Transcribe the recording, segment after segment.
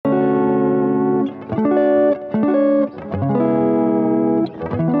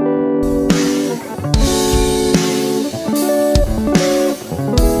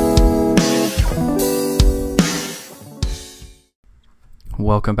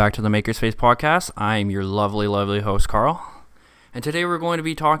Welcome back to the Makerspace Podcast. I'm your lovely, lovely host, Carl. And today we're going to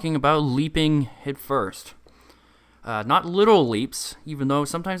be talking about leaping headfirst. Not literal leaps, even though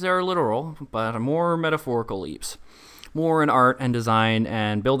sometimes they are literal, but more metaphorical leaps. More in art and design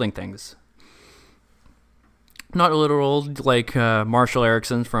and building things. Not literal like Marshall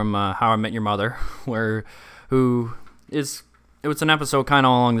Erickson from How I Met Your Mother, it was an episode kind of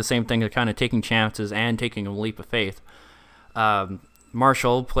along the same thing of kind of taking chances and taking a leap of faith.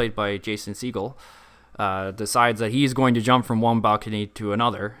 Marshall, played by Jason Segel, decides that he's going to jump from one balcony to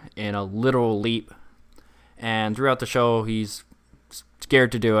another in a literal leap. And throughout the show, he's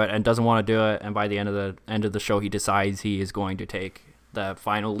scared to do it and doesn't want to do it. And by the end of the show, he decides he is going to take the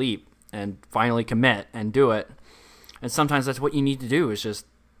final leap and finally commit and do it. And sometimes that's what you need to do. Is just,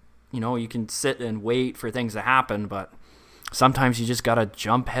 you can sit and wait for things to happen, but sometimes you just gotta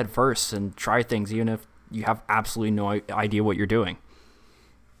jump head first and try things, even if you have absolutely no idea what you're doing.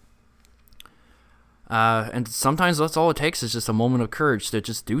 And sometimes that's all it takes is just a moment of courage to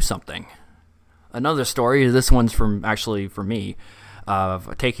just do something. Another story, this one's for me,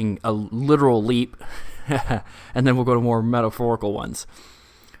 of taking a literal leap, and then we'll go to more metaphorical ones.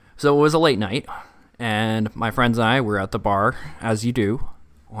 So it was a late night, and my friends and I were at the bar, as you do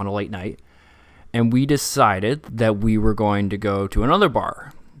on a late night, and we decided that we were going to go to another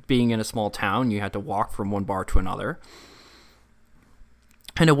bar. Being in a small town, you had to walk from one bar to another.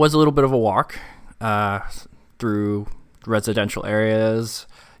 And it was a little bit of a walk through residential areas,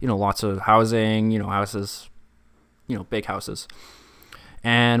 lots of housing, houses, big houses.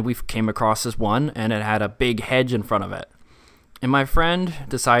 And we came across this one, and it had a big hedge in front of it. And my friend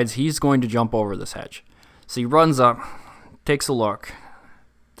decides he's going to jump over this hedge. So he runs up, takes a look,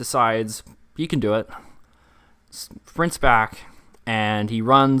 decides he can do it, sprints back, and he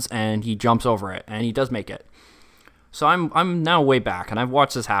runs and he jumps over it, and he does make it. So I'm now way back, and I've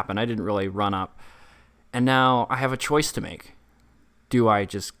watched this happen. I didn't really run up. And now I have a choice to make. Do I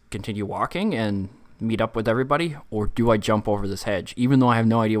just continue walking and meet up with everybody, or do I jump over this hedge, even though I have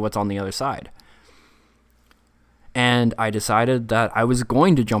no idea what's on the other side? And I decided that I was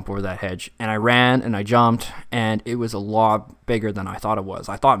going to jump over that hedge, and I ran and I jumped, and it was a lot bigger than I thought it was.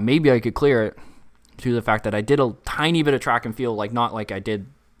 I thought maybe I could clear it due to the fact that I did a tiny bit of track and field, like not like I did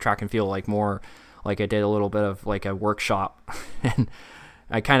track and field, like more like I did a little bit of like a workshop, and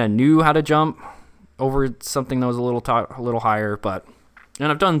I kind of knew how to jump over something that was a little higher,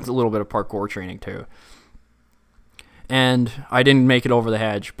 and I've done a little bit of parkour training too. And I didn't make it over the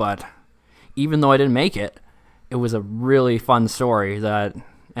hedge, but even though I didn't make it, it was a really fun story that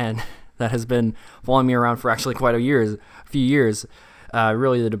has been following me around for actually quite a few years.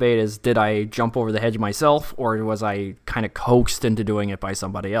 Really, the debate is, did I jump over the hedge myself, or was I kind of coaxed into doing it by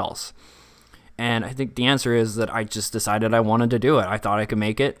somebody else? And I think the answer is that I just decided I wanted to do it. I thought I could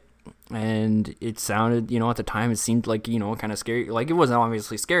make it, and it sounded, at the time, it seemed like, kind of scary. Like, it wasn't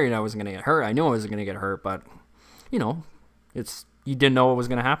obviously scary and I wasn't going to get hurt. I knew I wasn't going to get hurt, but, you didn't know what was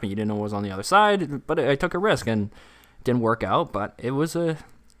going to happen. You didn't know what was on the other side, but I took a risk, and it didn't work out, but it was a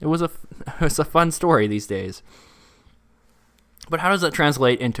fun story these days. But how does that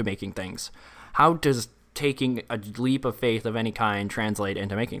translate into making things? How does taking a leap of faith of any kind translate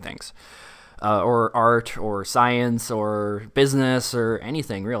into making things? Or art, or science, or business, or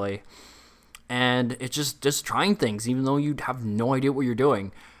anything, really. And it's just trying things, even though you have no idea what you're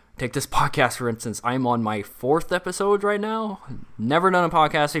doing. Take this podcast, for instance. I'm on my 4th episode right now. Never done a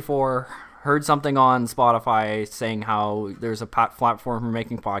podcast before. Heard something on Spotify saying how there's a platform for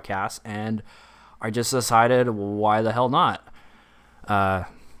making podcasts, and I just decided, why the hell not? I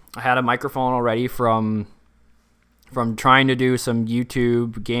had a microphone already from trying to do some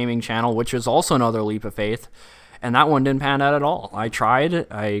YouTube gaming channel, which was also another leap of faith, and that one didn't pan out at all. I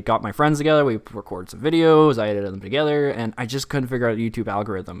tried. I got my friends together. We recorded some videos. I edited them together, and I just couldn't figure out the YouTube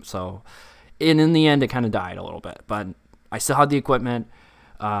algorithm. So, in the end, it kind of died a little bit, but I still had the equipment,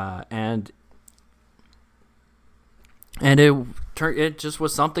 and it just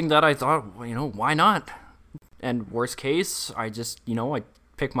was something that I thought, why not? And worst case, I just, I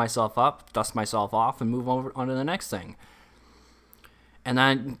pick myself up, dust myself off, and move on to the next thing.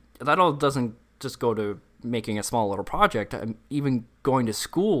 And that all doesn't just go to making a small little project. Even going to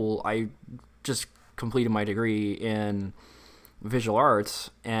school, I just completed my degree in visual arts,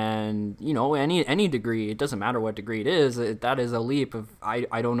 and any degree, it doesn't matter what degree it is, that is a leap of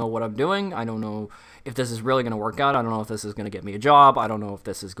I don't know what I'm doing. I don't know if this is really going to work out. I don't know if this is going to get me a job. I don't know if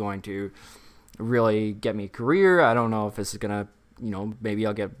this is going to really get me a career. I don't know if this is going to, maybe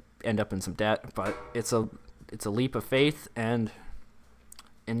I'll end up in some debt, but it's a leap of faith, and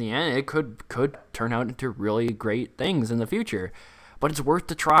in the end, it could turn out into really great things in the future. but it's worth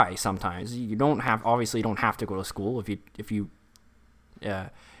to try sometimes. You don't have to go to school if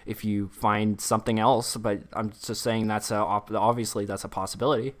you find something else, but I'm just saying obviously that's a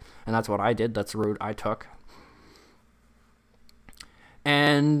possibility, and that's what I did. That's the route I took.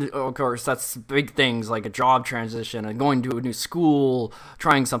 And of course, that's big things like a job transition and going to a new school,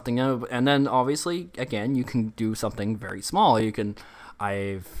 trying something out. And then obviously, again, you can do something very small. Lately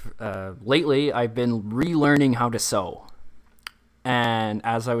I've been relearning how to sew. And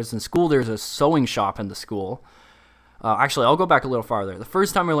as I was in school, there's a sewing shop in the school. Actually, I'll go back a little farther. The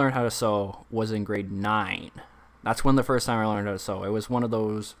first time I learned how to sew was in grade 9. That's when the first time I learned how to sew. It was one of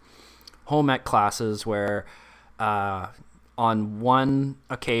those home ec classes where on one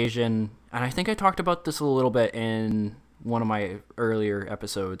occasion, and I think I talked about this a little bit in one of my earlier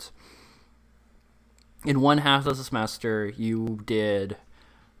episodes, in one half of the semester, you did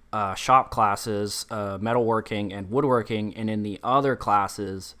shop classes, metalworking and woodworking, and in the other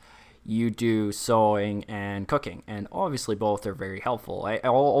classes, you do sewing and cooking. And obviously both are very helpful.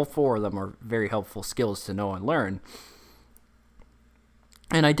 All four of them are very helpful skills to know and learn.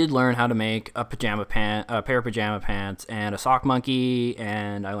 And I did learn how to make a pair of pajama pants, and a sock monkey,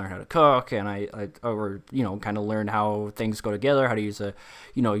 and I learned how to cook, and I kind of learned how things go together, how to use a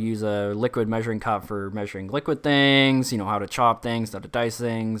liquid measuring cup for measuring liquid things, how to chop things, how to dice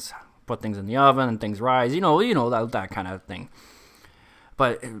things, put things in the oven and things rise, that kind of thing.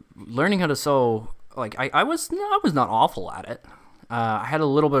 But learning how to sew, like I was not awful at it. I had a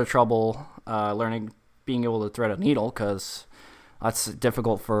little bit of trouble being able to thread a needle, because that's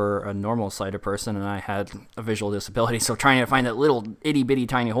difficult for a normal sighted person, and I had a visual disability, so trying to find that little itty bitty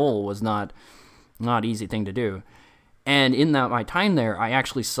tiny hole was not easy thing to do. And in my time there, I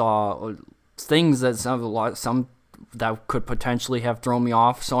actually saw things that some that could potentially have thrown me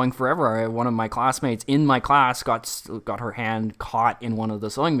off sewing forever. One of my classmates in my class got her hand caught in one of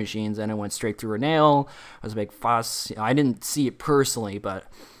the sewing machines, and it went straight through her nail. It was a big fuss. I didn't see it personally, but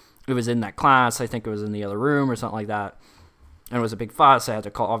it was in that class. I think it was in the other room or something like that. And it was a big fuss. I had to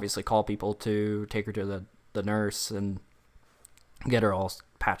call people to take her to the nurse and get her all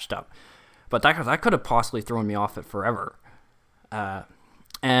patched up. But that could have possibly thrown me off it forever.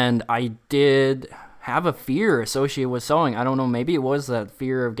 And I did have a fear associated with sewing. I don't know, maybe it was that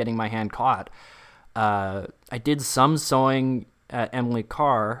fear of getting my hand caught. I did some sewing at Emily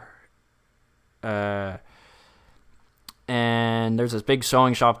Carr. And there's this big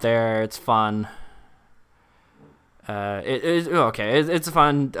sewing shop there. It's fun. It's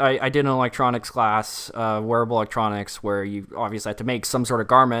fun. I did an electronics class, wearable electronics, where you obviously have to make some sort of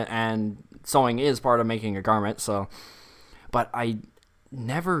garment, and sewing is part of making a garment. But I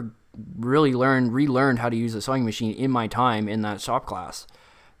never really relearned how to use a sewing machine in my time in that shop class.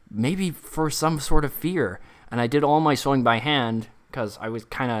 Maybe for some sort of fear. And I did all my sewing by hand because I was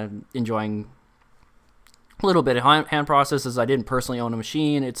kind of enjoying a little bit of hand processes. I didn't personally own a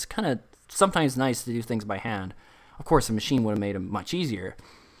machine. It's kind of sometimes nice to do things by hand. Of course, a machine would have made it much easier.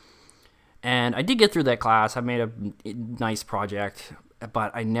 And I did get through that class. I made a nice project,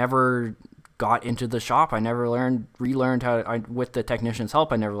 but I never got into the shop. I never relearned how, with the technician's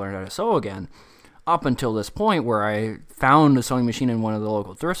help, I never learned how to sew again. Up until this point where I found a sewing machine in one of the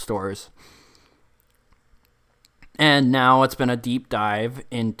local thrift stores. And now it's been a deep dive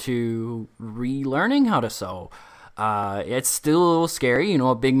into relearning how to sew. It's still a little scary,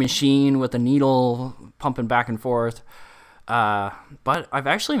 a big machine with a needle pumping back and forth. But I've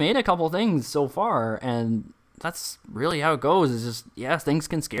actually made a couple things so far, and that's really how it goes. It's just, things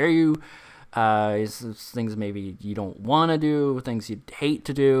can scare you. It's things maybe you don't want to do, things you hate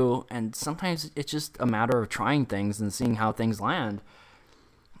to do, and sometimes it's just a matter of trying things and seeing how things land.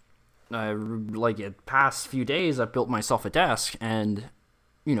 Like the past few days, I've built myself a desk, and,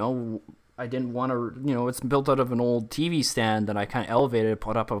 I didn't want to, it's built out of an old TV stand that I kind of elevated,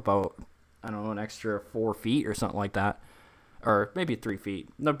 put up about, an extra 4 feet or something like that. Or maybe 3 feet.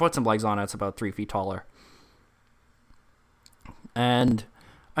 I put some legs on it, it's about 3 feet taller. And,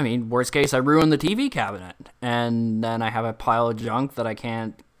 worst case, I ruined the TV cabinet. And then I have a pile of junk that I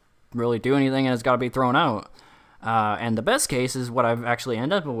can't really do anything, and it's got to be thrown out. And the best case is what I've actually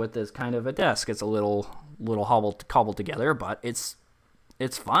ended up with is kind of a desk. It's a little cobbled together, but it's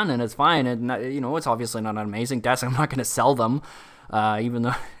fun and it's fine, and it's obviously not an amazing desk. I'm not going to sell them, even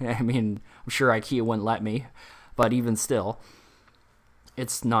though I'm sure IKEA wouldn't let me, but even still,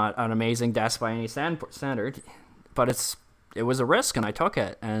 it's not an amazing desk by any standard. But it was a risk, and I took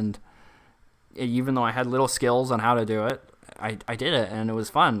it, and even though I had little skills on how to do it, I did it, and it was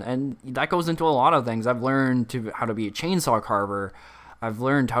fun. And that goes into a lot of things. I've learned how to be a chainsaw carver. I've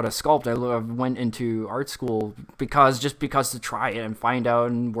learned how to sculpt. I went into art school because to try it and find out.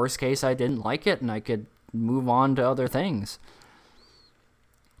 In worst case, I didn't like it, and I could move on to other things.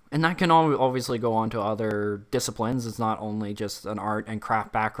 And that can obviously go on to other disciplines. It's not only just an art and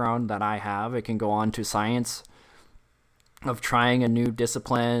craft background that I have. It can go on to science, of trying a new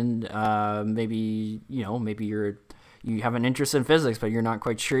discipline. Maybe you have an interest in physics, but you're not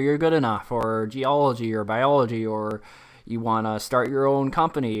quite sure you're good enough, or geology or biology, or you want to start your own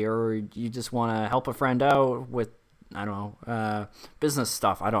company, or you just want to help a friend out with, I don't know, business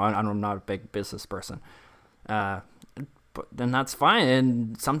stuff. I'm not a big business person. But then that's fine.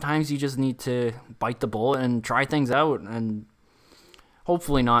 And sometimes you just need to bite the bullet and try things out, and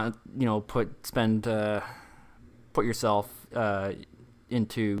hopefully not, put yourself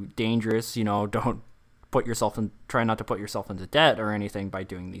into dangerous, don't put yourself in, try not to put yourself into debt or anything by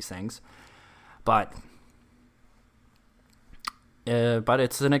doing these things. But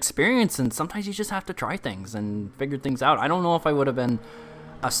it's an experience, and sometimes you just have to try things and figure things out. I don't know if I would have been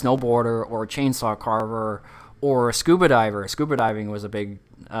a snowboarder or a chainsaw carver or a scuba diver. Scuba diving was a big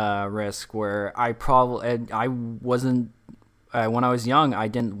risk where I wasn't, when I was young, I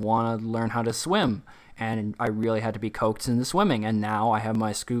didn't want to learn how to swim, and I really had to be coaxed into swimming. And now I have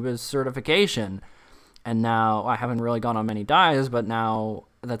my scuba certification, and now I haven't really gone on many dives, but now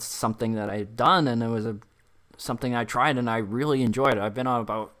that's something that I've done, and it was something I tried, and I really enjoyed it. I've been on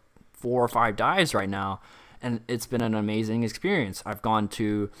about 4 or 5 dives right now, and it's been an amazing experience. I've gone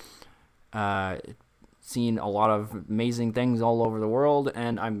to seen a lot of amazing things all over the world,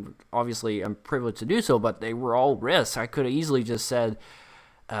 and I'm privileged to do so, but they were all risks. I could have easily just said,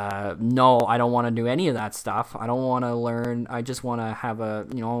 no, I don't want to do any of that stuff. I don't want to learn. I just want to have I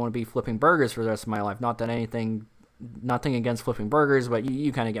want to be flipping burgers for the rest of my life. Nothing against flipping burgers, but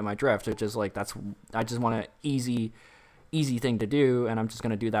you kind of get my drift. It's just like, I just want an easy thing to do, and I'm just going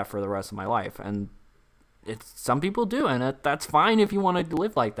to do that for the rest of my life. And some people do, and that's fine if you want to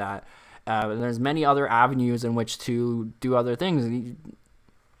live like that. There's many other avenues in which to do other things.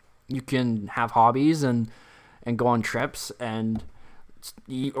 You can have hobbies and go on trips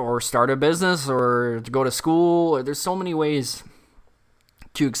or start a business or go to school. There's so many ways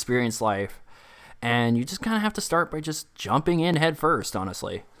to experience life, and you just kind of have to start by just jumping in head first,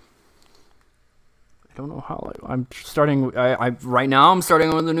 honestly. I don't know how I'm starting. Right now I'm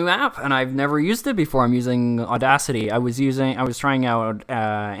starting with a new app, and I've never used it before. I'm using Audacity. I was trying out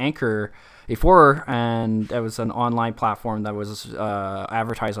Anchor before, and it was an online platform that was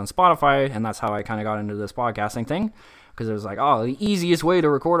advertised on Spotify, and that's how I kind of got into this podcasting thing, because it was like, oh, the easiest way to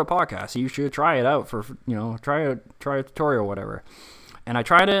record a podcast. You should try it out for, try a tutorial or whatever. And I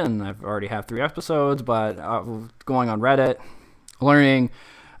tried it, and I've already have 3 episodes, but going on Reddit, learning,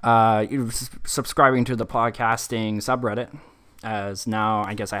 subscribing to the podcasting subreddit, as now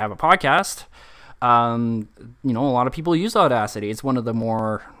I guess I have a podcast. A lot of people use Audacity. It's one of the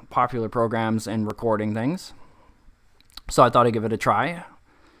more popular programs in recording things. So I thought I'd give it a try,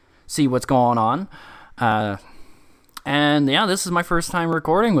 see what's going on. And yeah, this is my first time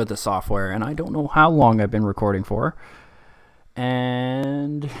recording with the software, and I don't know how long I've been recording for.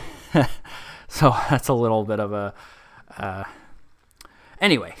 And so that's a little bit of a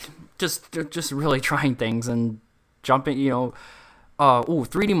anyway, just really trying things and jumping,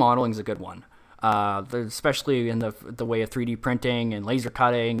 3D modeling is a good one, especially in the way of 3D printing and laser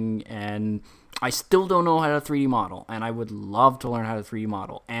cutting. And I still don't know how to 3D model, and I would love to learn how to 3D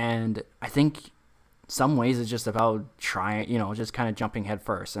model. And I think some ways it's just about trying, just kind of jumping head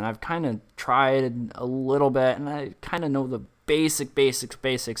first. And I've kind of tried a little bit, and I kind of know the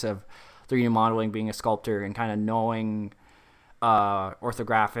basics of 3D modeling, being a sculptor, and kind of knowing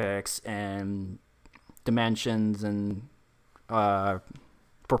orthographics and dimensions and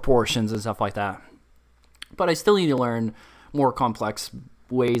proportions and stuff like that. But I still need to learn more complex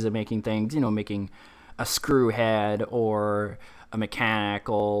ways of making things, making a screw head or a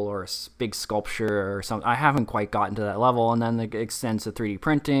mechanical or a big sculpture or something. I haven't quite gotten to that level. And then it extends to 3D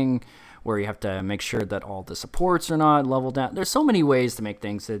printing, where you have to make sure that all the supports are not leveled down. There's so many ways to make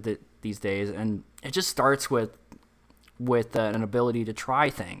things these days, and it just starts with an ability to try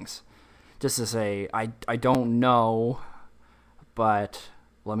things. Just to say, I don't know, but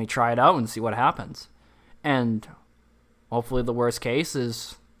let me try it out and see what happens. And hopefully the worst case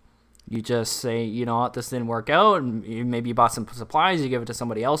is you just say, you know what, this didn't work out, and maybe you bought some supplies, you give it to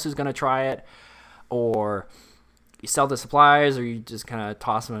somebody else who's going to try it, or you sell the supplies, or you just kind of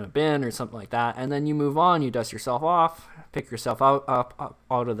toss them in a bin or something like that, and then you move on, you dust yourself off, pick yourself up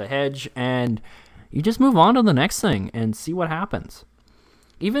out of the hedge, and you just move on to the next thing and see what happens.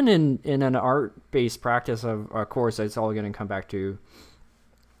 Even in an art-based practice of a course, it's all going to come back to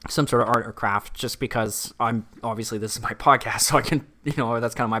some sort of art or craft, just because I'm obviously, this is my podcast, so I can,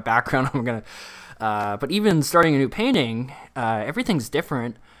 that's kind of my background. But even starting a new painting, everything's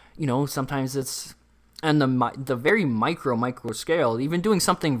different. Sometimes it's, and the very micro scale, even doing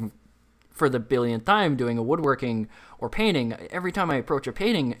something for the billionth time, doing a woodworking or painting, every time I approach a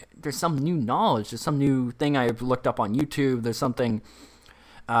painting, there's some new knowledge, there's some new thing I've looked up on YouTube, there's something,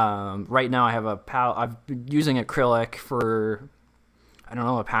 right now I have I've been using acrylic for, I don't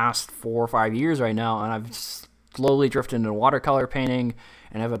know, the past 4 or 5 years right now, and I've slowly drifted into watercolor painting,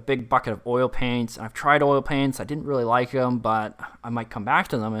 and I have a big bucket of oil paints. I've tried oil paints, I didn't really like them, but I might come back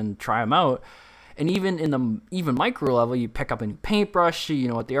to them and try them out. And even in the micro level, you pick up a new paintbrush,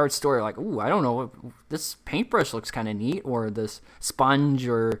 at the art store, you're like, ooh, I don't know, this paintbrush looks kind of neat, or this sponge,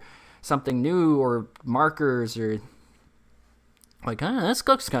 or something new, or markers, or like, this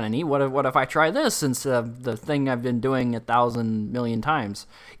looks kind of neat. What if I try this instead of the thing I've been doing 1,000 million times,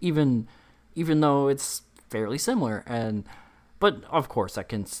 even though it's fairly similar. But of course, that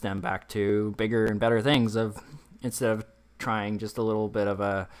can stem back to bigger and better things. Instead of trying just a little bit of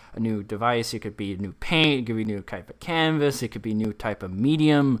a new device, it could be a new paint, it could be a new type of canvas, it could be a new type of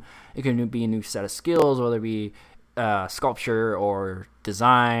medium, it could be a new set of skills, whether it be sculpture or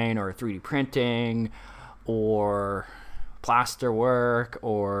design or 3D printing or plaster work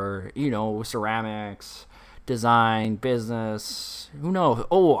or ceramics, design, business, who knows.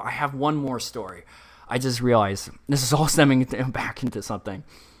 Oh, I have one more story. I just realized this is all stemming back into something.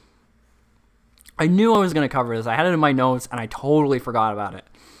 I knew I was going to cover this. I had it in my notes, and I totally forgot about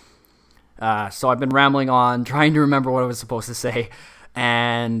it. So I've been rambling on, trying to remember what I was supposed to say.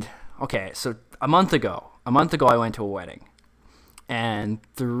 And, okay, so a month ago, I went to a wedding. And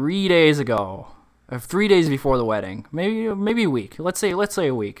 3 days ago, 3 days before the wedding, maybe a week. Let's say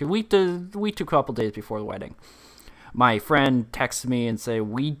a week. A week to a couple days before the wedding, my friend texted me and said,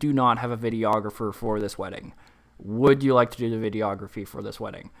 "We do not have a videographer for this wedding. Would you like to do the videography for this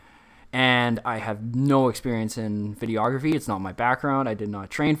wedding?" And I have no experience in videography. It's not my background. I did not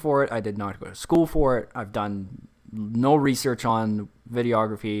train for it. I did not go to school for it. I've done no research on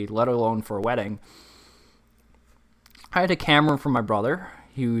videography, let alone for a wedding. I had a camera from my brother.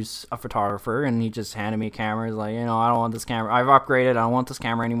 He was a photographer, and he just handed me a camera. He's like, I don't want this camera. I've upgraded. I don't want this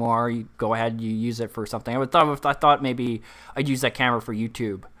camera anymore. You go ahead. You use it for something. I thought maybe I'd use that camera for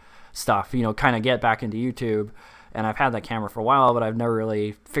YouTube stuff, kind of get back into YouTube. And I've had that camera for a while, but I've never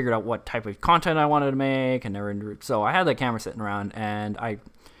really figured out what type of content I wanted to make. So I had that camera sitting around, and I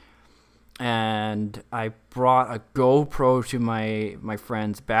brought a GoPro to my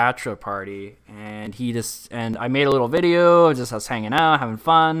friend's bachelor party, and I made a little video, just us hanging out, having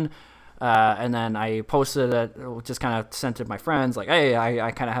fun, and then I posted it, just kind of sent it to my friends, like, hey,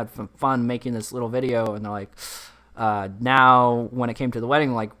 I kind of had some fun making this little video, and they're like, now when it came to the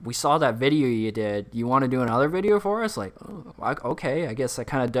wedding, like, we saw that video you did, you want to do another video for us? Like, oh, okay, I guess I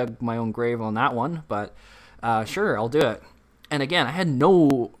kind of dug my own grave on that one, but sure, I'll do it. And again, I had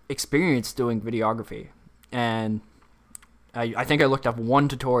no experience doing videography, and I think I looked up one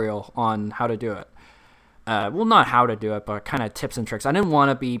tutorial on how to do it. Well, not how to do it, but kind of tips and tricks. I didn't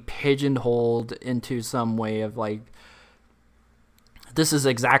want to be pigeonholed into some way of like, this is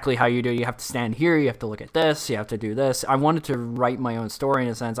exactly how you do it. You have to stand here, you have to look at this, you have to do this. I wanted to write my own story in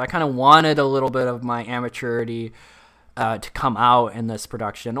a sense. I kind of wanted a little bit of my amateurity to come out in this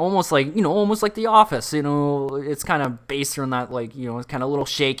production, almost like The Office. It's kind of based on that, like, it's kind of a little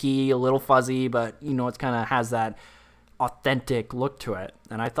shaky, a little fuzzy, but it's kind of has that authentic look to it.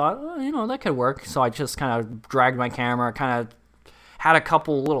 And I thought, that could work. So I just kind of dragged my camera, kind of had a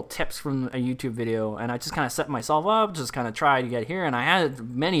couple little tips from a YouTube video, and I just kind of set myself up, just kind of tried to get here. And I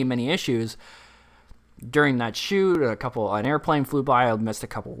had many issues during that shoot. An airplane flew by, I missed a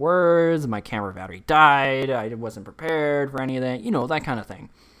couple words, my camera battery died, I wasn't prepared for any of that, that kind of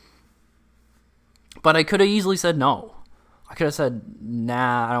thing. But I could have easily said no. I could have said,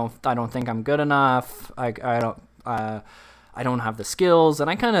 nah, I don't think I'm good enough. I don't have the skills, and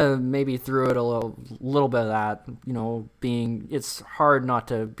I kind of maybe threw it a little bit of that, it's hard not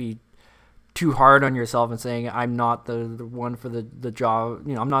to be too hard on yourself and saying, I'm not the one for the job,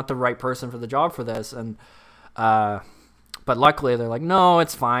 I'm not the right person for the job for this. And but luckily they're like, no,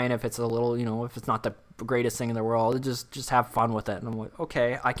 it's fine if it's a little, if it's not the greatest thing in the world, just have fun with it. And I'm like,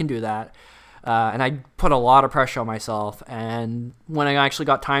 okay, I can do that. And I put a lot of pressure on myself, and when I actually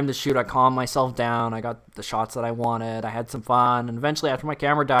got time to shoot, I calmed myself down. I got the shots that I wanted. I had some fun, and eventually after my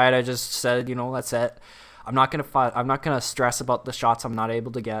camera died, I just said, that's it. I'm not gonna stress about the shots I'm not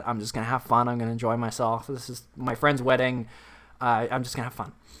able to get. I'm just gonna have fun. I'm gonna enjoy myself. This is my friend's wedding. I'm just gonna have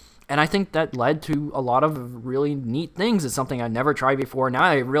fun. And I think that led to a lot of really neat things. It's something I'd never tried before. Now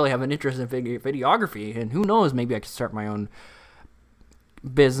I really have an interest in videography, and who knows, maybe I could start my own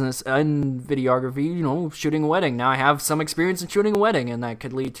business in videography, shooting a wedding. Now I have some experience in shooting a wedding, and that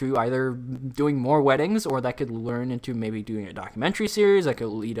could lead to either doing more weddings, or that could learn into maybe doing a documentary series. That could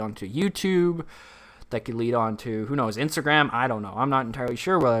lead on to YouTube. That could lead on to, who knows, Instagram. I don't know. I'm not entirely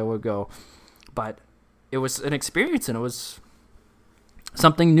sure where I would go. But it was an experience, and it was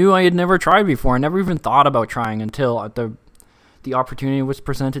something new I had never tried before. I never even thought about trying until the opportunity was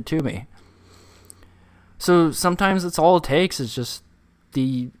presented to me. So sometimes it's all it takes is just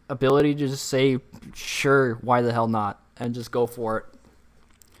the ability to just say, sure, why the hell not, and just go for it.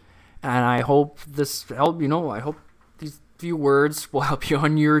 And I hope this helped, I hope these few words will help you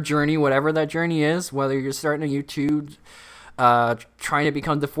on your journey, whatever that journey is, whether you're starting a YouTube, trying to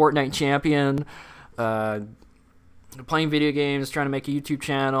become the Fortnite champion, playing video games, trying to make a YouTube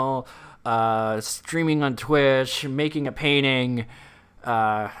channel, streaming on Twitch, making a painting,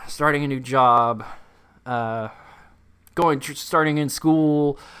 starting a new job, starting in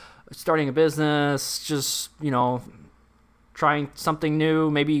school, starting a business, just, trying something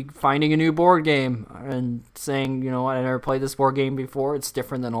new, maybe finding a new board game and saying, I never played this board game before. It's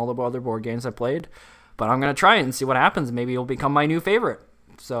different than all the other board games I played, but I'm going to try it and see what happens. Maybe it'll become my new favorite.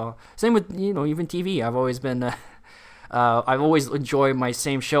 So same with, even TV. I've always been, I've always enjoyed my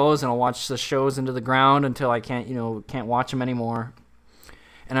same shows, and I'll watch the shows into the ground until I can't watch them anymore.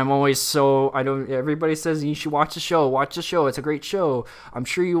 And I'm always everybody says you should watch the show, it's a great show, I'm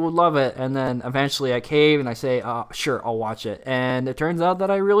sure you will love it. And then eventually I cave and I say, sure, I'll watch it. And it turns out that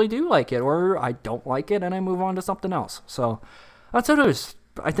I really do like it, or I don't like it, and I move on to something else. So that's how it is.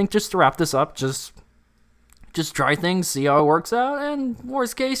 I think just to wrap this up, just try things, see how it works out, and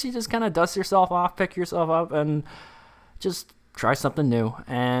worst case, you just kind of dust yourself off, pick yourself up, and just try something new.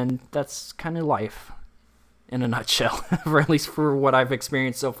 And that's kind of life in a nutshell, or at least for what I've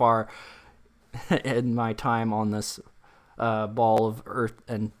experienced so far in my time on this ball of earth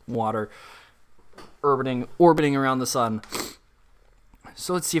and water orbiting around the sun.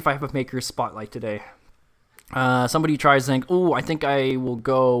 So let's see if I have a maker spotlight today. Somebody tries to think, I think I will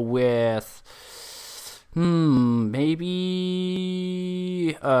go with maybe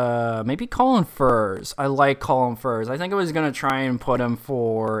Colin Furs. I like Colin Furs. I think I was gonna try and put him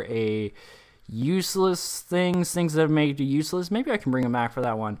for a useless things that make you useless. Maybe I can bring him back for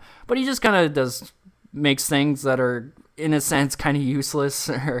that one. But he just kind of makes things that are in a sense kind of useless,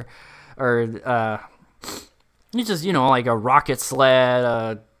 or he's just like a rocket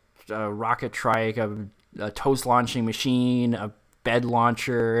sled, a rocket trike, a toast launching machine, a bed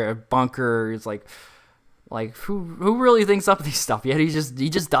launcher, a bunker. It's like who really thinks up these stuff? Yet he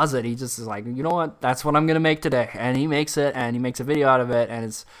just does it. He just is like, you know what? That's what I'm gonna make today, and he makes it, and he makes a video out of it, and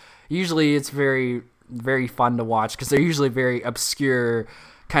it's very, very fun to watch, because they're usually very obscure,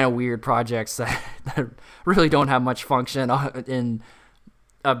 kind of weird projects that really don't have much function in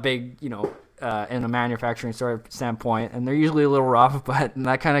a big, in a manufacturing sort of standpoint, and they're usually a little rough, but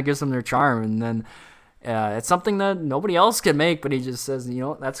that kind of gives them their charm. And then it's something that nobody else can make, but he just says,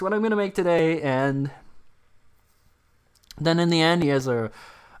 that's what I'm going to make today. And then in the end, he has a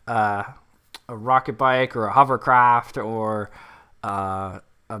rocket bike, or a hovercraft, or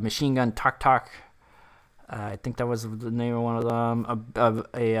a machine gun tuk-tuk. I think that was the name of one of them.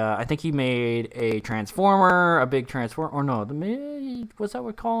 I think he made a transformer, a big transformer. Or no, was that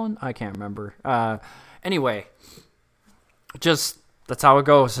what Colin? I can't remember. Anyway, just that's how it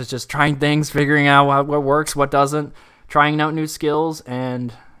goes. It's just trying things, figuring out what works, what doesn't, trying out new skills,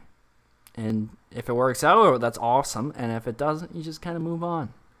 and if it works out, that's awesome. And if it doesn't, you just kind of move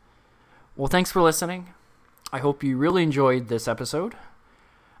on. Well, thanks for listening. I hope you really enjoyed this episode.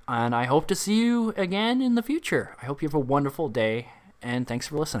 And I hope to see you again in the future. I hope you have a wonderful day, and thanks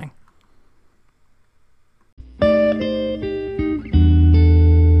for listening.